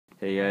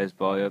Hey guys,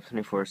 Bally Up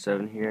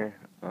 24/7 here.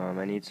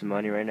 I need some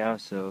money right now,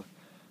 so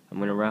I'm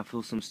gonna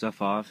raffle some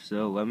stuff off.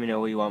 So let me know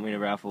what you want me to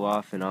raffle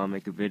off, and I'll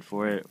make a bid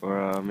for it,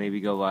 or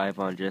maybe go live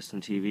on Justin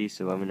TV.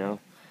 So let me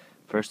know.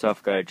 First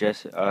off, we're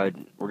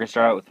gonna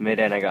start out with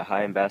mid-end. I got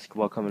high-end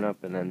basketball coming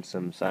up, and then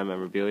some signed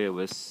memorabilia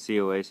with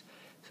COAs.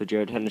 So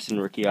Jared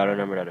Henderson rookie auto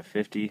numbered out of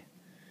 50.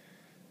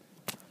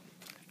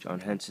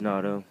 John Henson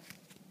auto.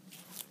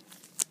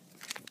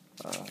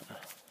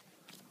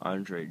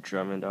 Andre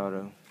Drummond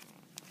auto.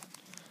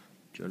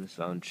 Jonas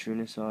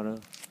Valanciunas auto.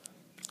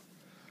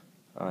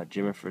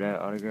 Jimmer Fredette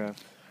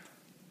autograph.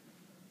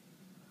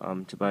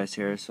 Tobias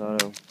Harris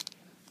auto.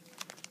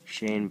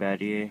 Shane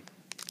Battier.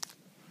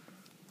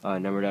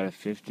 Numbered out of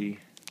 50.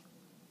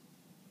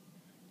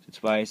 So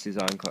Tobias is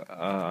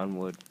on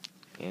wood,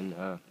 and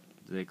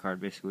the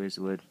card basically is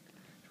wood.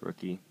 It's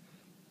rookie.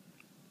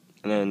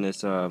 And then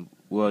this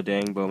Will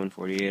Dang Bowman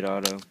 48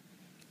 auto.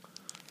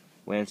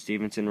 Lance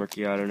Stevenson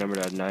rookie auto numbered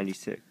out of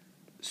 96.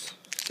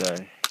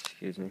 Sorry,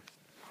 excuse me.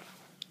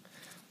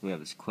 We have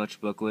this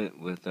clutch booklet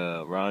with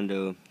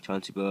Rondo,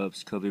 Chauncey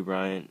Billups, Kobe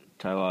Bryant,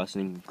 Ty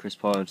Lawson, Chris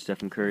Paul, and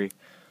Stephen Curry,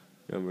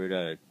 numbered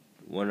at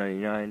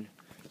 199.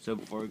 So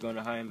before we go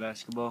into high-end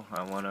basketball,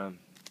 I want to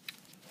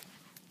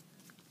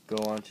go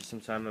on to some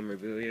signed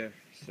memorabilia.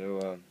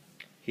 So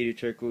Hedo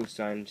Turkoglu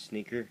signed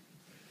sneaker,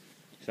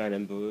 signed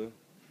in blue,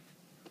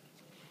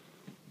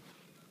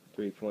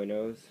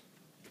 3.0s,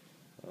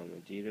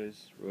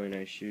 Adidas, really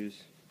nice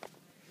shoes.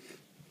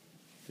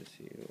 Just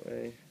see it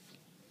away.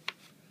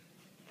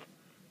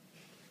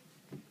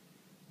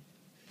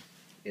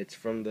 It's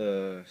from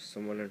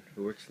someone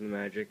who works in the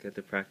Magic at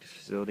the practice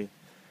facility.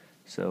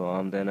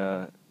 So then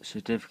a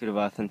certificate of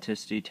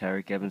authenticity,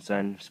 Tyreke Evans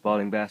signed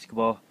Spalding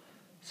basketball,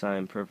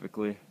 signed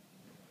perfectly,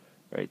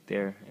 right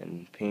there,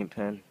 and paint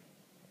pen,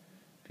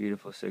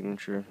 beautiful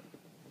signature.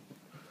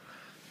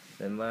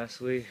 Then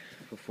lastly,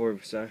 before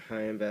some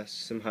high-end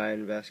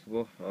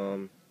basketball,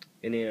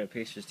 Indiana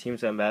Pacers team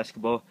signed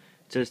basketball.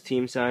 It says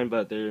team signed,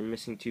 but they're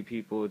missing two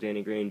people,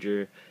 Danny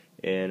Granger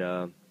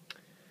and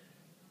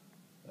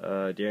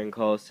Darren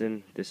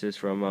Collison. This is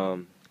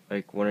from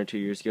like 1 or 2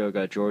 years ago.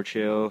 Got George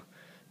Hill,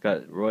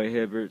 got Roy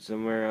Hibbert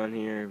somewhere on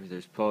here.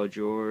 There's Paul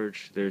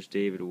George. There's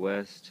David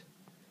West,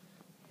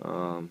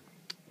 Lou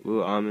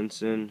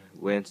Amundsen,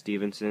 Lance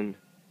Stevenson,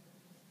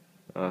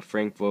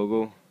 Frank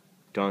Vogel,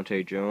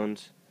 Dante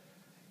Jones,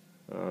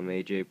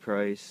 AJ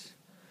Price.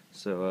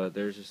 So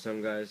there's just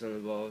some guys on the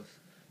balls.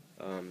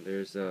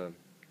 There's a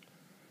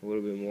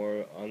little bit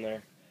more on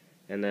there,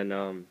 and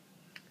then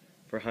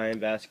for high-end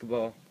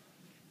basketball,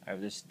 I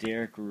have this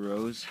Derrick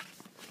Rose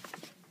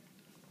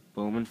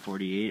Bowman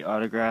 48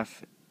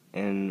 autograph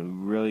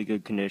in really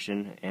good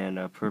condition and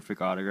a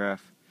perfect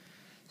autograph.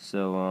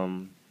 So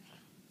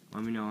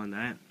let me know on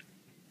that.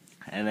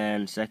 And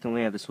then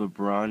secondly, I have this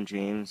Lebron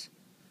James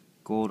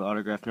gold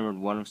autograph numbered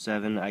 1 of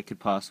 7. I could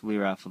possibly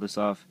raffle this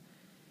off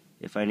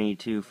if I need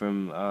to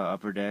from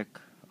Upper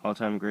Deck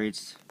all-time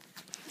greats.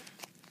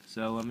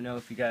 So let me know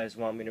if you guys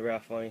want me to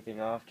raffle anything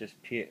off. Just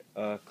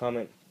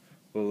comment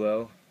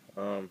below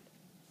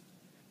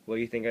what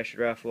you think I should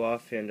raffle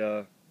off, and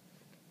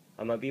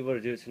I might be able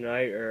to do it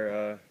tonight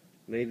or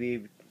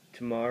maybe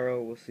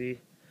tomorrow. We'll see.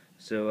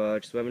 So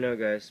just let me know,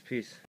 guys. Peace.